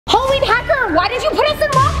Why did you put us in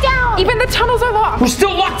lockdown? Even the tunnels are locked. We're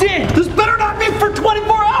still locked in. This better not be for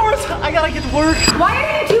 24 hours. I gotta get to work. Why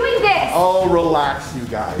are you doing this? Oh, relax, you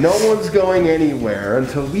guys. No one's going anywhere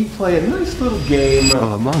until we play a nice little game of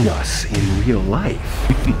Among Us in real life.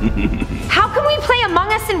 How can we play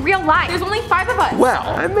Among Us in real life? There's only 5 of us. Well,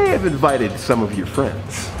 I may have invited some of your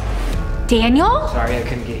friends. Daniel? Sorry I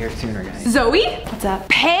couldn't get here sooner, guys. Zoe? What's up?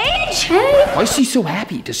 Paige? Hey. Why is she so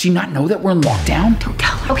happy? Does she not know that we're in lockdown? Don't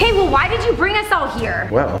tell her. Okay, well, why did you bring us all here?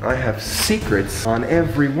 Well, I have secrets on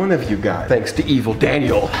every one of you guys, thanks to evil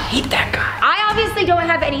Daniel. I hate that guy. I obviously don't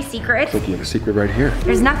have any secrets. Look, you have a secret right here.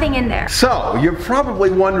 There's nothing in there. So, you're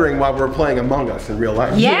probably wondering why we're playing Among Us in real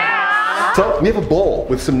life. Yeah. So, we have a bowl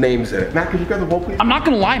with some names in it. Matt, could you grab the bowl, please? I'm not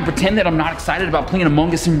gonna lie and pretend that I'm not excited about playing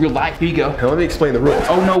Among Us in real life. Here you go. Now, let me explain the rules.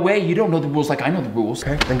 Oh, no way. You don't know the rules like I know the rules.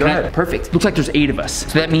 Okay, then go ahead. Perfect. Looks like there's 8 of us.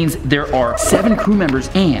 So that means there are 7 crew members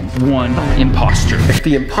and 1 imposter. If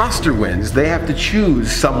the imposter wins, they have to choose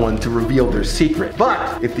someone to reveal their secret.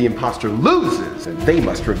 But if the imposter loses, then they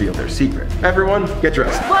must reveal their secret. Everyone, get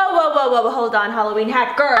dressed. Whoa, whoa, whoa, whoa, hold on, Halloween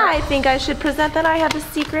hacker. I think I should present that I have a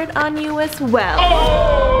secret on you as well.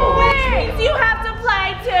 Oh! Wait, you have to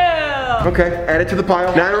play too. Okay, add it to the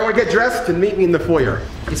pile. Now everyone get dressed and meet me in the foyer.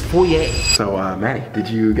 It's foyer. So, Maddie, did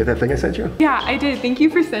you get that thing I sent you? Yeah, I did. Thank you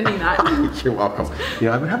for sending that. You're welcome. You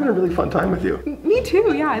know, I've been having a really fun time with you. Me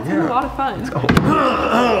too, yeah. It's been a lot of fun.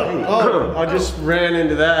 Oh, I just ran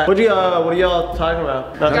into that. What are y'all talking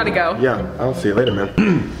about? Gotta go. Yeah, I'll see you later, man.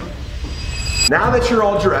 Now that you're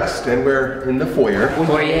all dressed and we're in the foyer.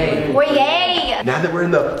 Foyer. Foyer. Now that we're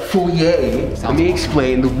in the foyer, let me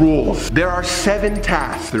explain the rules. There are 7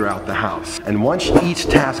 tasks throughout the house. And once each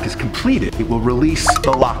task is completed, it will release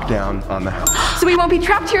the lockdown on the house. So we won't be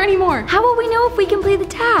trapped here anymore. How will we know if we complete the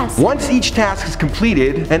task? Once each task is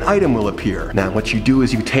completed, an item will appear. Now what you do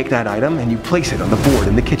is you take that item and you place it on the board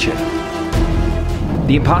in the kitchen.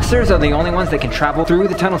 The imposters are the only ones that can travel through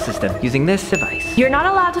the tunnel system using this device. You're not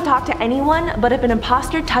allowed to talk to anyone, but if an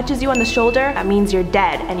imposter touches you on the shoulder, that means you're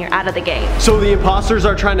dead and you're out of the game. So the imposters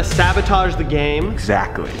are trying to sabotage the game?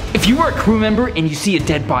 Exactly. If you are a crew member and you see a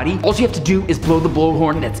dead body, all you have to do is blow the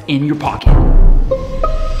blowhorn that's in your pocket.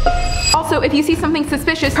 Also, if you see something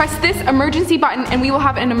suspicious, press this emergency button and we will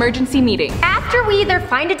have an emergency meeting. After we either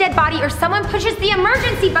find a dead body or someone pushes the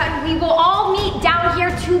emergency button, we will all meet down here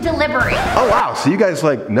to deliberate. Oh wow, so you guys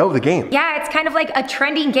like know the game. Yeah, it's kind of like a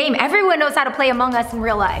trending game. Everyone knows how to play Among Us in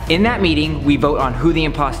real life. In that meeting, we vote on who the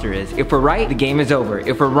imposter is. If we're right, the game is over.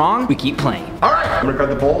 If we're wrong, we keep playing. All right, I'm gonna grab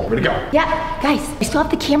the bowl, ready to go. Yeah, guys, I still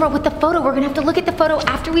have the camera with the photo. We're gonna have to look at the photo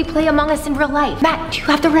after we play Among Us in real life. Matt, do you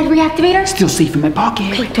have the red reactivator? Still safe in my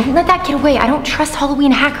pocket. Wait, don't let that get away. I don't trust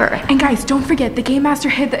Halloween hacker. And guys, don't forget, the Game Master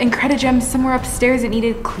hid the Incredigem somewhere upstairs. It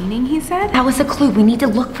needed cleaning, he said. That was a clue. We need to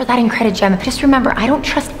look for that Incredigem. Just remember, I don't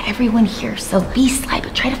trust everyone here, so be sly,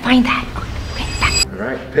 but try to find that. Okay, back. All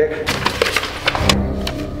right, pick.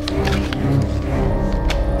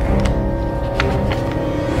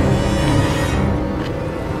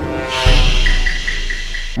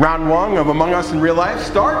 Round 1 of Among Us in real life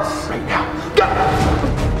starts right now. Go!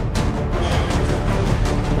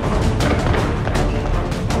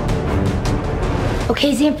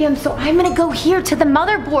 Okay, Zampium, so I'm gonna go here to the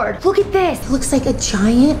motherboard. Look at this. Looks like a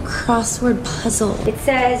giant crossword puzzle. It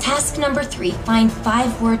says, task number 3, find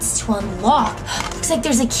 5 words to unlock. Looks like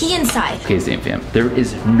there's a key inside. Okay, Zamfam, there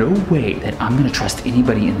is no way that I'm gonna trust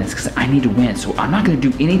anybody in this because I need to win. So I'm not gonna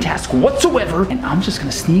do any task whatsoever, and I'm just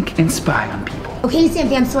gonna sneak and spy on people. Okay,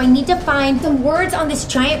 Zampium, so I need to find some words on this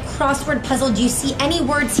giant crossword puzzle. Do you see any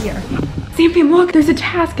words here? Zampium, look, there's a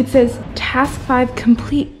task. It says task 5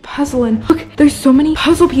 complete puzzle, and look, there's so many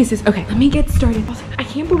puzzle pieces. Okay, let me get started. Also, I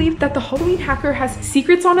can't believe that the Halloween hacker has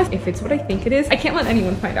secrets on us. If it's what I think it is, I can't let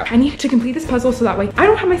anyone find out. I need to complete this puzzle so that way I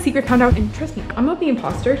don't have my secret found out, and trust me, I'm not the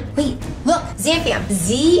imposter. Wait, look, Zampium,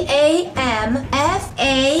 Z-A-M-F-A-M.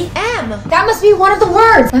 That must be one of the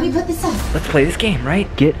words. Let me put this up. Let's play this game, right?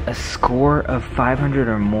 Get a score of 500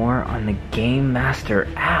 or more on the Game Master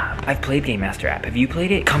app. I've played Game Master app. Have you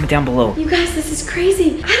played it? Comment down below. You guys, this is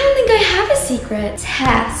crazy. I don't think I have a secret.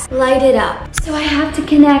 Task, light it up. So I have to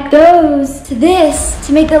connect those to this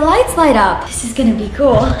to make the lights light up. This is gonna be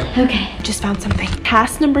cool. Okay. Just found something.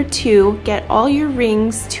 Task number 2, get all your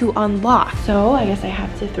rings to unlock. So I guess I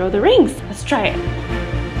have to throw the rings. Let's try it.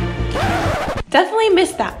 Definitely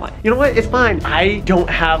missed that one. You know what? It's fine. I don't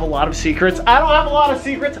have a lot of secrets. I don't have a lot of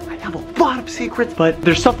secrets. I have a lot of secrets, but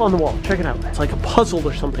there's stuff on the wall. Check it out. It's like a puzzle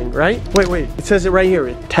or something, right? Wait. It says it right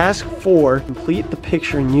here. Task 4, complete the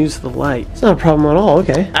picture and use the light. It's not a problem at all,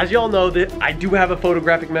 okay. As y'all know, that I do have a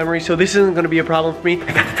photographic memory, so this isn't gonna be a problem for me.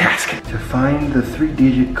 I got the task. To find the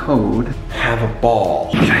 3-digit code, have a ball.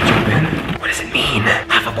 Should I jump in? What is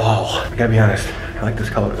Oh, I gotta be honest. I like this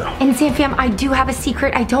color though. And Zamfam, I do have a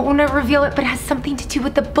secret. I don't want to reveal it, but it has something to do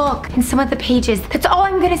with the book and some of the pages. That's all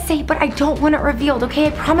I'm gonna say, but I don't want it revealed, okay?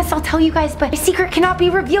 I promise I'll tell you guys, but my secret cannot be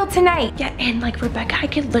revealed tonight. Yeah, and like Rebecca, I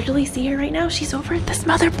can literally see her right now. She's over at this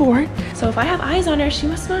motherboard. So if I have eyes on her, she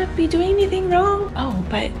must not be doing anything wrong. Oh,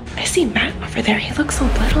 but I see Matt over there. He looks a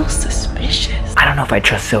little suspicious. I don't know if I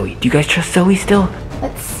trust Zoe. Do you guys trust Zoe still?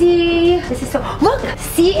 Let's see. This is so, look,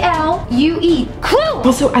 C-L-U-E, clue.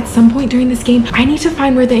 Also, at some point during this game, I need to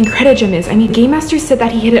find where the Incredigem is. I mean, Game Master said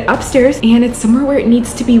that he hid it upstairs and it's somewhere where it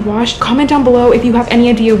needs to be washed. Comment down below if you have any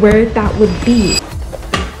idea where that would be.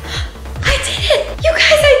 I did it! You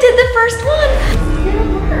guys, I did the first one! It's gonna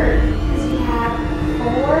work, because we have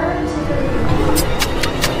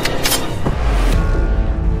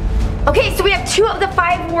 4 Okay, so we have 2 of the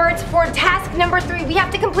 5 words for task number 3. We have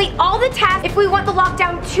to complete all the tasks if we want the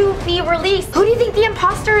lockdown to be released. Who do you think the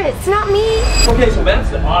imposter is? It's not me. Okay, so that's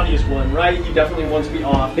the obvious one, right? You definitely want to be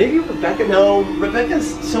off. Maybe Rebecca, no.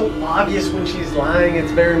 Rebecca's so obvious when she's lying.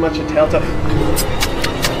 It's very much a telltale.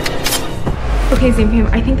 Okay, Zamfam,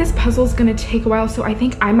 I think this puzzle's gonna take a while, so I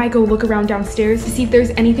think I might go look around downstairs to see if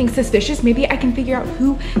there's anything suspicious. Maybe I can figure out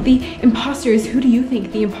who the imposter is. Who do you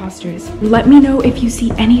think the imposter is? Let me know if you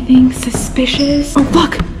see anything suspicious. Oh,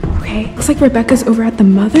 look! Okay, looks like Rebecca's over at the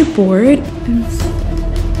motherboard.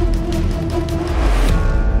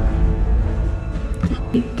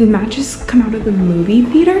 Did Matt just come out of the movie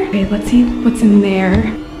theater? Okay, let's see what's in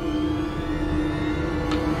there.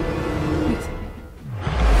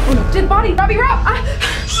 Oh no, dead body! Robbie Rob!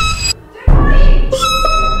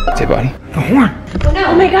 Dead body. The horn. Oh no.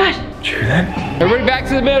 Oh my gosh. Did you hear that? Everybody back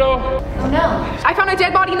to the middle. Oh no. I found a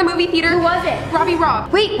dead body in the movie theater. Who was it? Robbie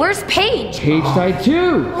Rob. Wait, where's Paige? Page side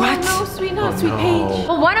 2. What? Oh, no, sweet, not sweet Paige.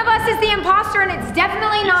 Well, one of us is the imposter and it's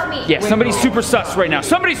definitely not me. Yeah, somebody's super sus right now.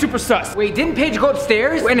 Somebody's super sus. Wait, didn't Paige go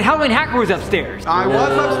upstairs? And Halloween Hacker was upstairs. I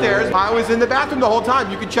was upstairs. I was in the bathroom the whole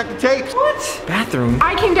time. You can check the tapes. What? Bathroom?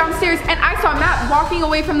 I came downstairs and I saw Matt walking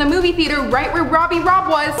away from the movie theater right where Robbie Rob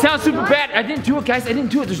was. Sounds super bad. I didn't do it, guys. I didn't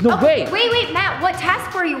do it. There's no way. Wait, Matt, what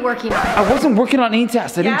task were you working on? I wasn't working on any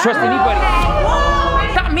tasks. I didn't trust anybody.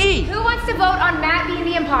 Not me. Who wants to vote on Matt being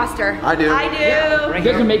the imposter? I do. I do. You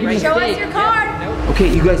guys are making me Show us your card.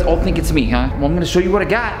 Okay, you guys all think it's me, huh? Well, I'm gonna show you what I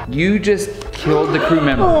got. You just killed the crew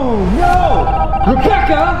member. Oh no!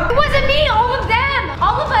 Rebecca! It wasn't me, all of them,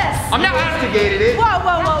 all of us. I'm not Investigated it.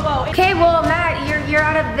 Whoa. Okay, well, Matt, you're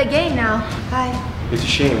out of the game now. Bye. It's a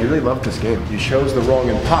shame. You really loved this game. You chose the wrong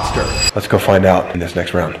imposter. Let's go find out in this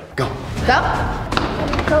next round. Go.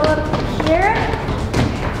 Go up here.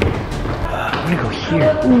 I'm gonna go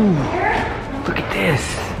here. Ooh, look at this.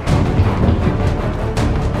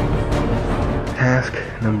 Task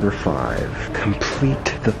number 5.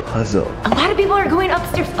 Complete the puzzle. A lot of people are going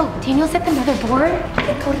upstairs. Oh, Daniel's at the motherboard.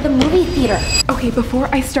 Let's go to the movie theater. Okay, before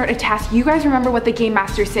I start a task, you guys remember what the Game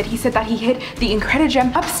Master said. He said that he hid the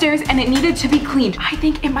Incredigem upstairs and it needed to be cleaned. I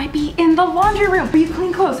think it might be in the laundry room where you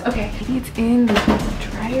clean clothes. Okay, maybe it's in the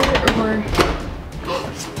dryer or... Oh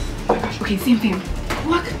my gosh, okay, Zamfam,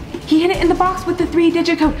 look. He hid it in the box with the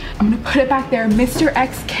 3-digit code. I'm gonna put it back there. Mr.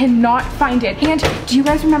 X cannot find it. And do you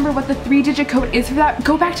guys remember what the 3-digit code is for that?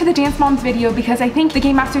 Go back to the Dance Moms video because I think the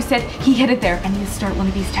Game Master said he hid it there. I need to start one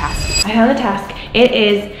of these tasks. I have a task. It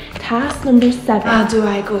is task number 7. Do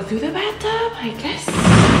I go through the bathtub? I guess.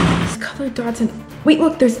 These colored dots and wait,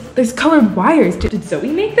 look, there's colored wires. Did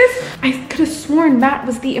Zoe make this? I could have sworn Matt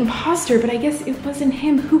was the imposter, but I guess it wasn't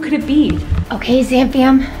him. Who could it be? Okay,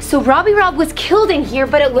 Zamfam. So Robbie Rob was killed in here,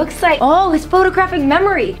 but it looks like, oh, his photographic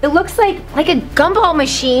memory. It looks like a gumball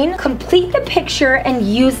machine. Complete the picture and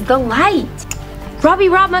use the light. Robbie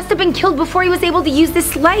Rob must have been killed before he was able to use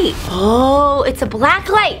this light. Oh, it's a black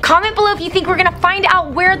light. Comment below if you think we're gonna find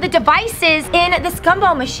out where the device is in this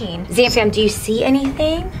gumball machine. Zamfam, do you see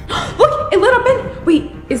anything? Look, it lit up in.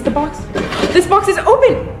 Wait, is the box? This box is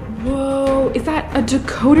open. Whoa, is that a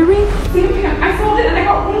decoder ring? Zamfam, I solved it and I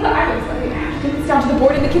got one of the items. Okay, I have to get this down to the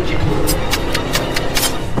board in the kitchen.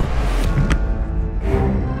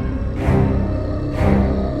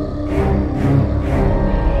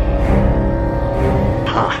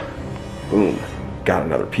 Boom. Got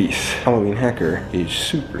another piece. Halloween Hacker is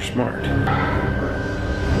super smart.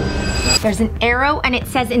 There's an arrow and it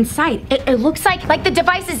says inside. It looks like the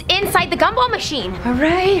device is inside the gumball machine. All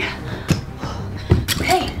right.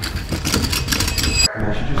 Okay.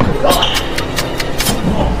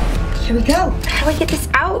 Here we go. How do I get this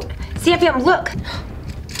out? Zamfam, look.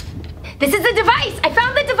 This is the device. I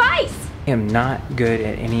found the device. I am not good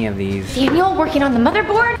at any of these. Daniel working on the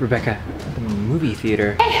motherboard. Rebecca, the movie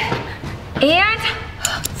theater. And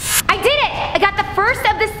I did it! I got the first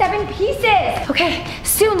of the 7 pieces. Okay,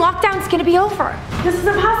 soon lockdown's gonna be over. This is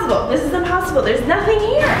impossible. This is impossible. There's nothing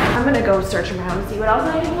here. I'm gonna go search around and see what else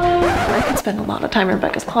I can find. I could spend a lot of time in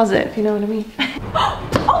Rebecca's closet, if you know what I mean.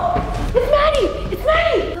 Oh, it's Maddie. It's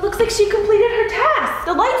Maddie. It looks like she completed her task.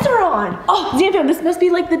 The lights are on. Oh, Zamfam, this must be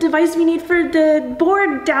like the device we need for the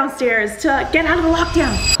board downstairs to get out of the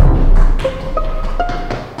lockdown.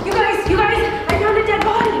 You guys, I found a dead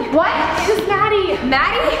body. What? It was Maddie.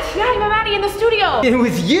 Maddie? Yeah, my Maddie in the studio. It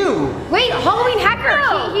was you. Wait, Halloween Hacker.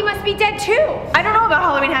 No. He must be dead too. I don't know about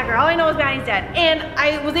Halloween Hacker. All I know is Maddie's dead. And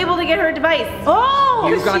I was able to get her device. Oh!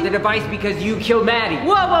 You got the device because you killed Maddie.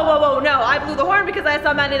 Whoa. No, I blew the horn because I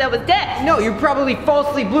saw Maddie that was dead. No, you probably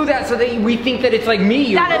falsely blew that so that we think that it's like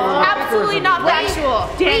me. That is absolutely not factual.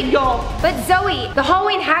 Daniel. But Zoe, the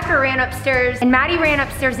Halloween Hacker ran upstairs, and Maddie ran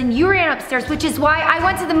upstairs, and you ran upstairs, which is why I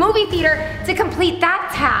went to the movie theater to complete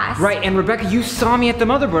that task. Right, and Rebecca, you saw me at the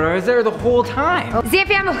motherboard. I was there the whole time.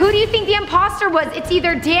 Zamfam, who do you think the imposter was? It's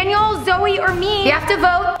either Daniel, Zoe, or me. We have to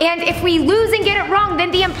vote, and if we lose and get it wrong, then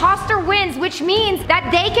the imposter wins, which means that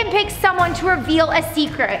they can pick someone to reveal a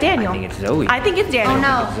secret. Daniel. I think it's Zoe. I think it's Daniel. Oh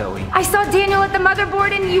no. It's Zoe. I saw Daniel at the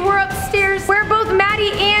motherboard and you were upstairs where both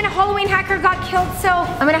Maddie and Halloween Hacker got killed, so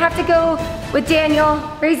I'm gonna have to go with Daniel.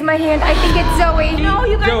 Raise my hand. I think it's Zoe. No,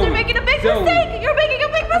 you guys Zoe. are making a big Zoe. mistake. You're making a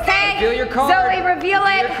big mistake. Okay. Reveal your card. Zoe, reveal Reveal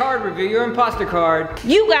it. your card. Reveal your imposter card.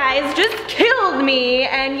 You guys just killed me,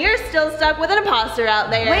 and you're still stuck with an imposter out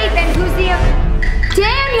there. Wait, then who's the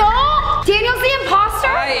Daniel? Daniel's the imposter?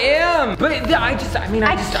 I am. But I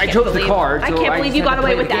chose the card. I so can't believe you just got had to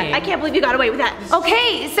away play with the that. game. I can't believe you got away with that.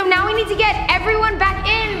 Okay, so now we need to get everyone back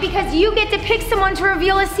in because you get to pick someone to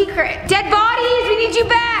reveal a secret. Dead bodies, we need you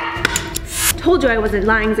back. Told you I wasn't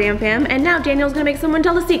lying, Zamfam, and now Daniel's gonna make someone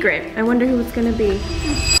tell the secret. I wonder who it's gonna be.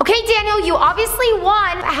 Okay, Daniel, you obviously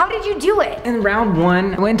won. How did you do it? In round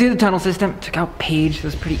 1, I went into the tunnel system, took out Paige. It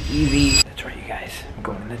was pretty easy. That's right, you guys. I'm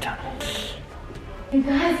going in the tunnel. You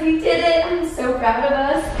guys, we did it. I'm so proud of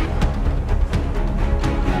us.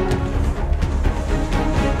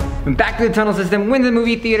 Went back to the tunnel system, went to the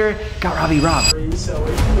movie theater, got Robbie robbed.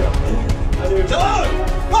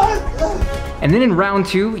 And then in round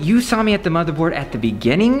 2, you saw me at the motherboard at the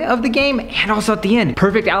beginning of the game and also at the end.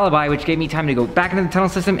 Perfect alibi, which gave me time to go back into the tunnel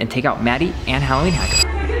system and take out Maddie and Halloween Hacker.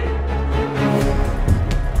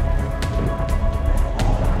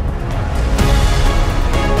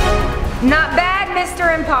 Not bad,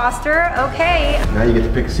 Mr. Imposter. Okay. Now you get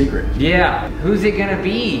to pick a secret. Yeah, who's it gonna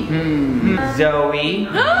be? Zoe.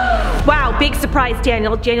 Wow, big surprise,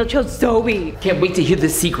 Daniel. Daniel chose Zoe. Can't wait to hear the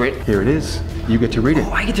secret. Here it is. You get to read it.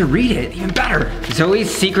 Oh, I get to read it, even better.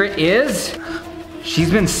 Zoe's secret is,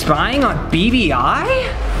 she's been spying on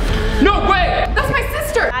BBI? No way! That's my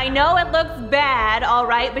sister. I know it looks bad, all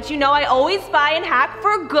right, but you know I always spy and hack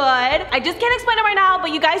for good. I just can't explain it right now,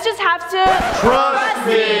 but you guys just have to Trust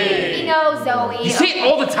me! We know, Zoe. You say it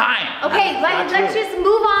all the time. Okay, let's just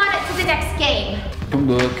move on to the next game. Don't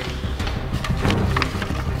look.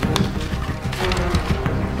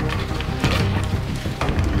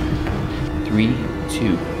 Three,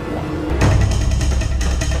 two, one.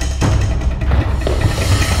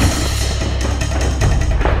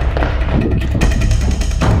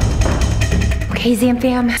 Okay,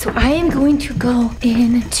 Zamfam, so I am going to go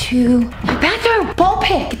into my bathroom. Ball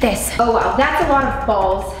pick. Look at this. Oh wow, that's a lot of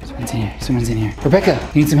balls. Someone's in here. Someone's in here. Rebecca,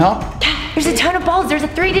 you need some help? There's a ton of balls. There's a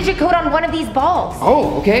 3-digit code on one of these balls.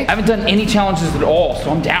 Oh, okay. I haven't done any challenges at all, so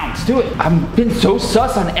I'm down. Let's do it. I've been so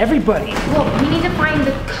sus on everybody. Well, we need to find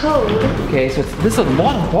the code. Okay, so this is a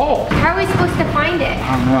lot of balls. How are we supposed to find it?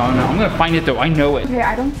 I don't know. I'm gonna find it though. I know it. Okay,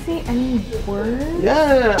 I don't see any words.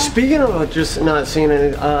 Yeah. Speaking of just not seeing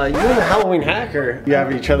any, you and the Halloween Hacker, you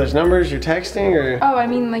have each other's numbers, you're texting, or? Oh, I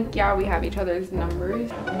mean, like, yeah, we have each other's numbers.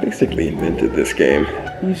 Basically invented this game.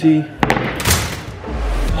 Easy.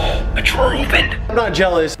 A drawer opened. I'm not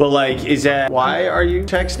jealous, but like, is that why are you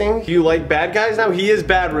texting? Do you like bad guys now? He is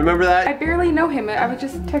bad, remember I that? barely know him. I was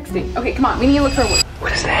just texting. Okay, come on. We need to look for a word.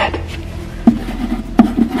 What is that?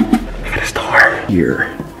 I got a star.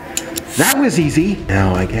 Here. That was easy.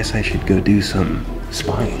 Now I guess I should go do some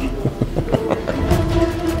spying.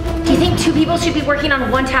 Do you think two people should be working on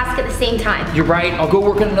one task at the same time? You're right. I'll go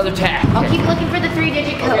work on another task. I'll keep looking for the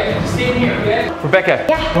 3-digit code. Okay, stay in here, okay? Rebecca,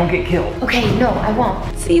 Yeah. don't get killed. Okay, no, I won't.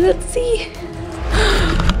 let's see.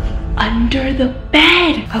 Under the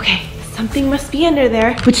bed. Okay, something must be under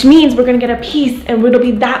there, which means we're gonna get a piece and it'll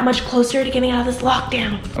be that much closer to getting out of this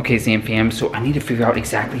lockdown. Okay, Zamfam, so I need to figure out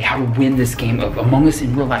exactly how to win this game of Among Us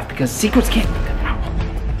in real life because secrets can't come out.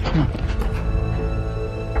 Come on.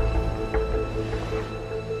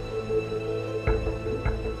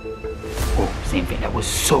 Whoa, Zamfam. that was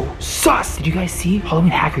so sus. Did you guys see?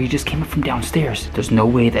 Halloween Hacker, he just came up from downstairs. There's no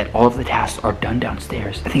way that all of the tasks are done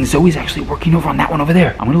downstairs. I think Zoe's actually working over on that one over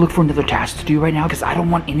there. I'm gonna look for another task to do right now because I don't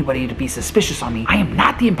want anybody to be suspicious on me. I am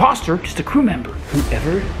not the imposter, just a crew member.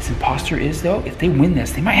 Whoever this imposter is though, if they win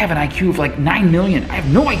this, they might have an IQ of like 9 million. I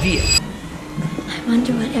have no idea. I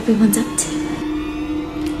wonder what everyone's up to.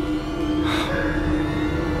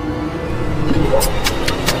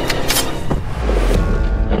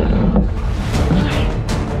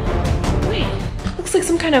 Looks like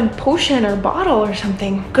some kind of potion or bottle or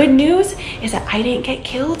something. Good news is that I didn't get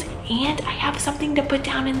killed and I have something to put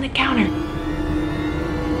down in the counter.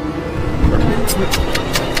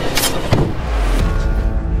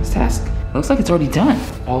 This task looks like it's already done.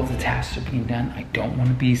 All of the tasks are being done. I don't want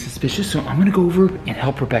to be suspicious, so I'm gonna go over and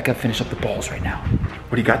help Rebecca finish up the balls right now.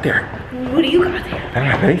 What do you got there? What do you got there? I don't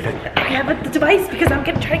have anything. I have a device because I'm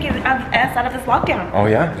gonna try to get us out of this lockdown. Oh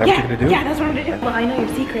yeah? Is that what you're gonna do? Yeah, that's what I'm gonna do. Well, I know your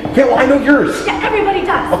secret. Yeah, well, I know yours. Yeah, everybody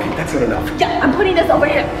does. Okay, that's not enough. Yeah, I'm putting this over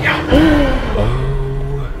here. Yeah.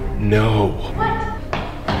 Oh, no. What?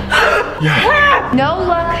 Yeah. No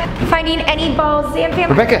luck finding any balls. Zam fam.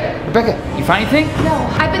 Rebecca, you find anything? No,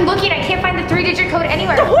 I've been looking. I can't find the 3-digit code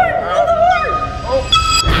anywhere. The horn! Oh, the horn!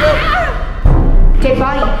 Dead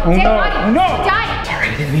body. Oh, Dead no. body. Oh, no. He died. Sorry,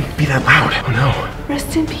 I didn't mean to be that loud. Oh no.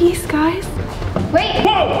 Rest in peace, guys. Wait.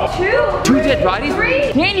 Whoa. 2. 2 dead bodies?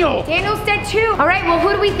 3. Daniel! Daniel's dead too. All right, well,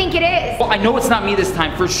 who do we think it is? Well, I know it's not me this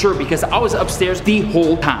time for sure because I was upstairs the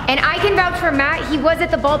whole time. And I can vouch for Matt. He was at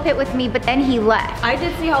the ball pit with me, but then he left. I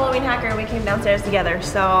did see Halloween Hacker and we came downstairs together,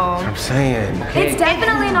 so... I'm saying. It's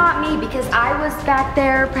definitely not me because I was back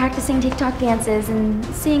there practicing TikTok dances and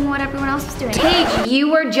seeing what everyone else was doing. Paige, you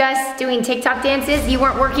were just doing TikTok dances. You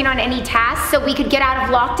weren't working on any tasks so we could get out of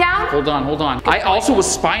lockdown. Hold on. I also was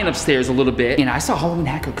spying upstairs a little bit and I saw Halloween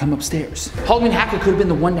Hacker come upstairs. Halloween Hacker could have been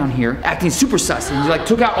the one down here acting super sus and he like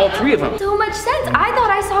took out all 3 of them. So much sense. I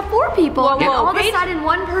thought I saw 4 people and whoa, all of a Paige? sudden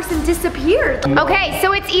one person disappeared. Okay,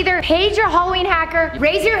 so it's either Paige or Halloween Hacker.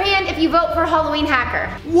 Raise your hand if you vote for Halloween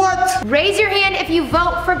Hacker. What? Raise your hand if you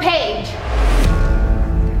vote for Paige.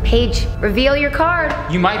 Paige, reveal your card.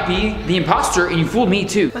 You might be the imposter and you fooled me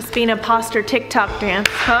too. Must be an imposter TikTok dance,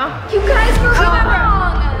 huh? You guys were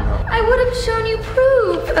wrong. I would have shown you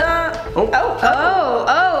proof.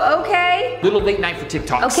 Oh, okay. Little late night for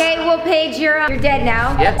TikToks. Okay, well, Paige, you're dead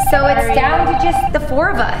now. Yep. So it's down to just the 4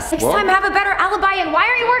 of us. Next Well- time, have a better alibi. And why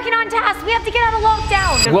are you working on tasks? We have to get out of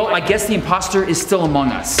lockdown. Well, I guess the imposter is still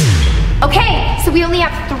among us. Okay, so we only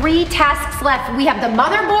have 3 tasks left. We have the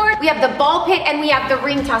motherboard, we have the ball pit, and we have the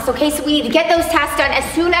ring toss. Okay, so we need to get those tasks done as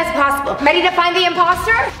soon as possible. Ready to find the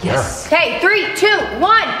imposter? Yes. Okay, 3, 2,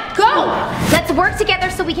 1, go! Let's work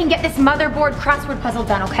together so we can get this motherboard crossword puzzle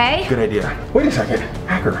done, okay? Good idea. Wait a second.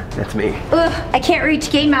 Hacker, that's me. Ugh, I can't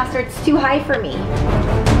reach Game Master. It's too high for me.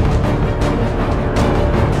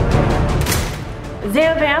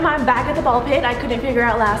 Zam Bam, I'm back at the ball pit. I couldn't figure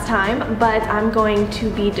out last time, but I'm going to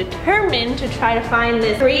be determined to try to find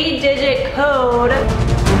this 3-digit code. I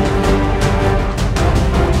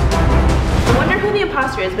wonder who the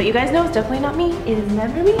imposter is, but you guys know it's definitely not me. It is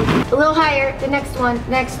never me. A little higher, the next one,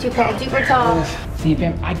 next to Paul, super tall. See,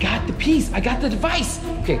 fam, I got the piece. I got the device.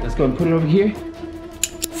 Okay, let's go and put it over here.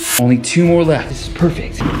 Only 2 more left. This is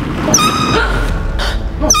perfect.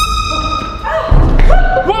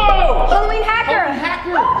 Whoa! Halloween Hacker!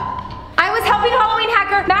 I was helping Halloween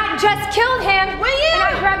Hacker. Matt just killed him. And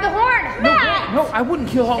I grabbed the horn. Matt! No, I wouldn't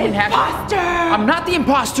kill Halloween Hacker. Imposter! I'm not the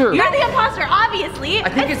imposter. You're the imposter, obviously. I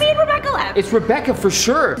think it's me and Rebecca left. It's Rebecca for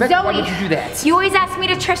sure. Rebecca, why Zoe, would you do that? you always ask me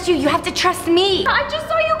to trust you. You have to trust me. I just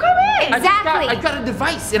saw you come in. Exactly. I got a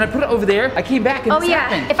device and I put it over there. I came back and Oh this yeah,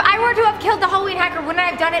 happened. if I were to have killed the Halloween Hacker, wouldn't I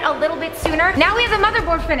have done it a little bit sooner? Now we have the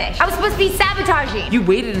motherboard finished. I was supposed to be sabotaging. You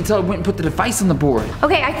waited until I went and put the device on the board.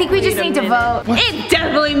 Okay, I think we just need to vote. It's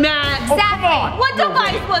definitely Matt. Exactly. What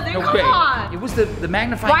device was it? No Come way. on. It was the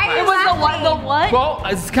magnifying Why are you glass. laughing? The what? Well,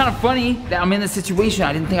 it's kind of funny that I'm in this situation.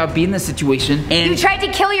 I didn't think I'd be in this situation. And You tried to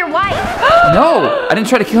kill your wife. no, I didn't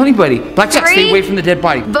try to kill anybody. Blackjack, stay 3. away from the dead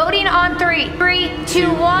body. Voting on 3. 3,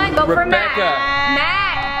 2, 1. Vote for Matt. Rebecca.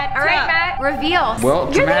 Matt. All right, Matt. Reveal. Well, You're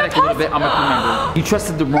the dramatic a little bit. I'm a crew member. You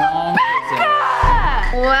trusted the wrong person.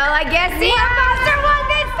 Well, I guess the imposter won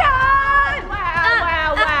this time.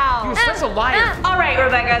 Wow. You were such a liar. All right,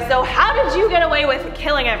 Rebecca, so how did you get away with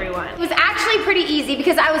killing everyone? It was actually pretty easy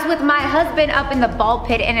because I was with my husband up in the ball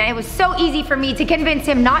pit and it was so easy for me to convince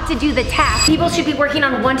him not to do the task. People should be working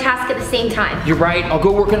on one task at the same time. You're right, I'll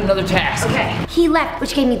go work on another task. Okay. He left,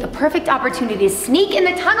 which gave me the perfect opportunity to sneak in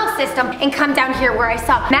the tunnel system and come down here where I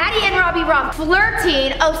saw Maddie and Robbie Rom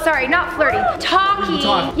flirting. Oh, sorry, not flirting. Talking.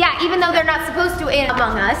 Yeah, even though they're not supposed to in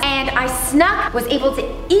Among Us. And I snuck, was able to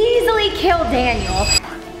easily kill Daniel.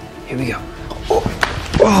 Here we go.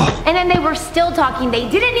 And then they were still talking. They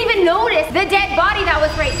didn't even notice the dead body that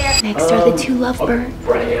was right there. Next are the two lovebirds.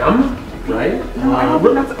 Bram, right?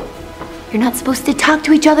 You're not supposed to talk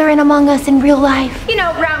to each other in Among Us in real life. You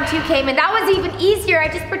know, round 2 came and that was even easier. I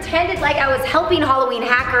just pretended like I was helping Halloween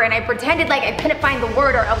Hacker and I pretended like I couldn't find the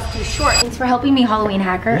word or I was too short. Thanks for helping me, Halloween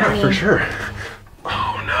Hacker. Yeah, for sure.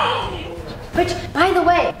 Oh no. Which, by the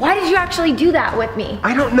way, why did you actually do that with me?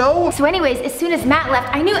 I don't know. So anyways, as soon as Matt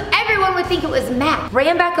left, I knew everyone would think it was Matt.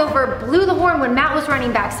 Ran back over, blew the horn when Matt was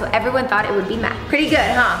running back, so everyone thought it would be Matt. Pretty good,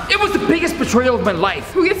 huh? It was the biggest betrayal of my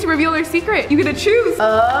life. Who gets to reveal their secret? You get to choose.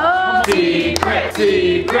 Oh. Secret,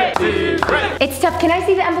 secret, secret. It's tough. Can I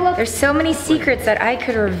see the envelope? There's so many secrets that I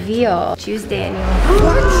could reveal. Choose Daniel.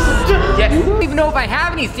 Yes. I don't even know if I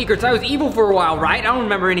have any secrets. I was evil for a while, right? I don't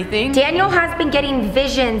remember anything. Daniel has been getting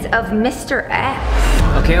visions of Mr. X.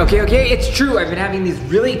 Okay, it's true. I've been having these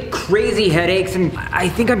really crazy headaches and I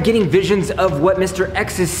think I'm getting visions of what Mr.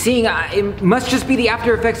 X is seeing. It must just be the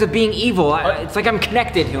after effects of being evil. It's like I'm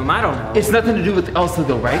connected to him. I don't know. It's nothing to do with Elsa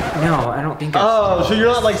though, right? No, I don't think Oh, so you're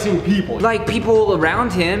not like seeing people? like people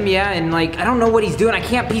around him, yeah, and like I don't know what he's doing. I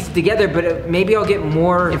can't piece it together, but maybe I'll get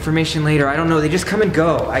more information later. I don't know. They just come and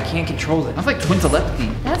go. I can't control it. That's like twin telepathy.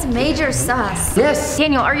 That's major sus. Yes.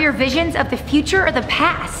 Daniel, are your visions of the future or the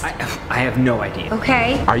past? I have no idea.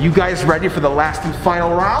 Okay. Are you guys ready for the last and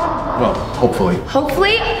final round? Well, hopefully.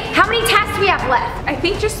 Hopefully. How many tasks do we have left? I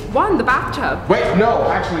think just one, the bathtub. Wait, no,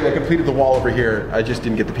 actually I completed the wall over here. I just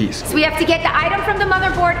didn't get the piece. So we have to get the item from the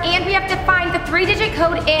motherboard and we have to find the 3-digit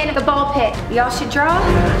code in the ball pit. We all should draw?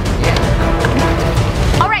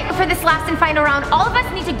 All right, for this last and final round, all of us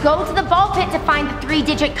need to go to the ball pit to find the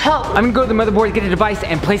 3-digit code. I'm gonna go to the motherboard, get a device,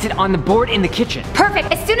 and place it on the board in the kitchen.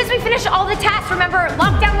 Perfect. As soon as we finish all the tasks, remember,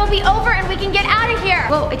 lockdown will be over and we can get out of here.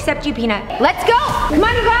 Well, except you, Peanut. Let's go. Come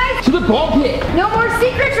on, you guys. To the ball pit. No more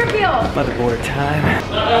secrets revealed. Motherboard time.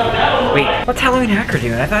 Wait, what's Halloween Hacker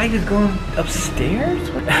doing? I thought he was going upstairs?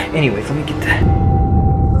 Anyways, let me get that.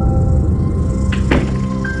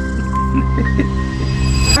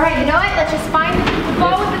 All right, you know what? Let's just find the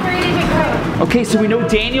ball with the 3-digit code. Okay, so we know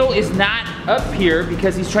Daniel is not up here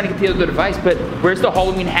because he's trying to get the other device, but where's the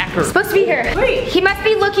Halloween Hacker? Supposed to be here. Wait. He must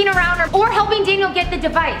be looking around or helping Daniel get the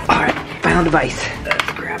device. All right, final device.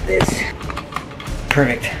 Let's grab this.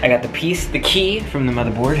 Perfect. I got the piece, the key from the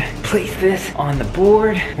motherboard. Place this on the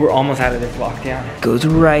board. We're almost out of this lockdown. Goes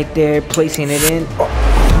right there, placing it in. Oh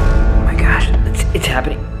my gosh, it's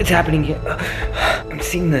happening. It's happening again. I'm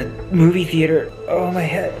seeing the movie theater. Oh, my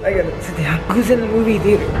head. I gotta sit down. Who's in the movie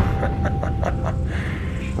theater?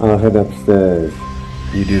 I'll head upstairs.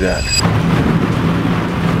 You do that. I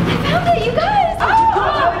found it, you guys.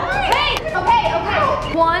 Oh, hey, okay.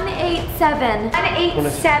 187.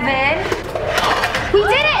 187. We did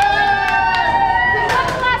it! We got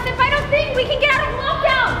the last and final thing. We can get out of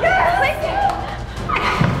lockdown.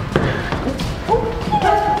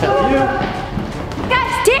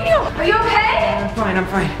 Guys, Daniel, are you okay? I'm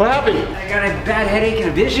fine. What happened? I got a bad headache and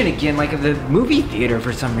a vision again, like of the movie theater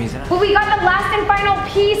for some reason. Well, we got the last and final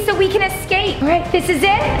piece so we can escape. All right, this is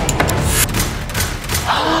it.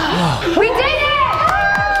 We did it!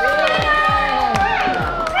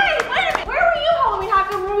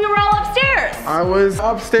 I was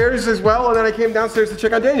upstairs as well, and then I came downstairs to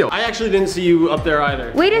check on Daniel. I actually didn't see you up there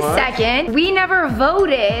either. Wait a second. We never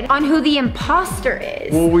voted on who the imposter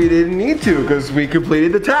is. Well, we didn't need to, because we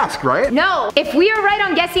completed the task, right? No, if we are right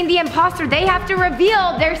on guessing the imposter, they have to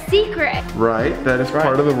reveal their secret. Right, that is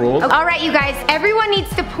part of the rules. All right, you guys, everyone needs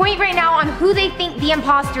to point right now on who they think the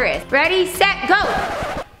imposter is. Ready, set, go.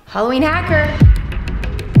 Halloween Hacker.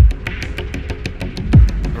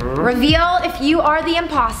 Reveal if you are the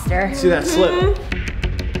imposter. See that slip?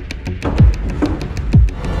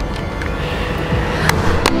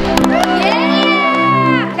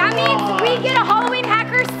 Yeah! That means we get a Halloween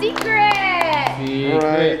Hacker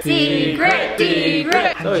secret.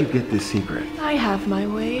 Secret. How did you get this secret? I have my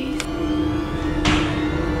ways.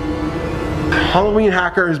 Halloween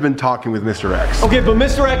Hacker has been talking with Mr. X. Okay, but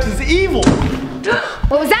Mr. X is evil.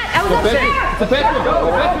 What was that? That was upstairs. The bedroom. Go.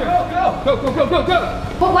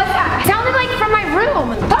 What was that? It sounded like from my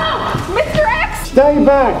room. Oh, Mr. X! Stay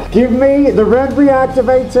back. Give me the red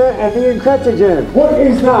reactivator and the incretogen. What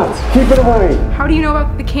is that? Keep it away. How do you know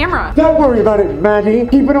about the camera? Don't worry about it, Maddie.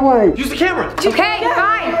 Keep it away. Use the camera. Okay,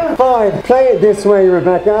 fine. Fine. Play it this way,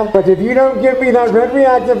 Rebecca. But if you don't give me that red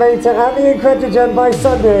reactivator and the incretogen by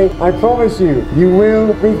Sunday, I promise you, you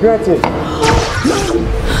will regret it.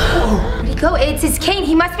 Go, it's his cane.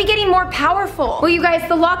 He must be getting more powerful. Well, you guys,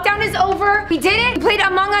 the lockdown is over. We did it. We played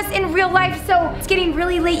Among Us in real life, so it's getting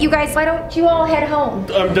really late, you guys. Why don't you all head home?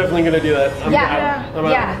 I'm definitely gonna do that. I'm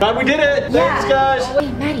out. Glad we did it. Thanks, guys.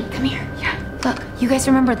 Hey, Maddie, come here. Yeah. Look, you guys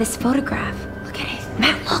remember this photograph? Look at it.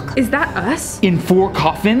 Matt, look. Is that us? In 4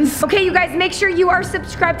 coffins? Okay, you guys, make sure you are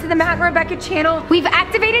subscribed to the Matt and Rebecca channel. We've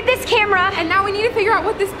activated this camera. And now we need to figure out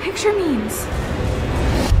what this picture means.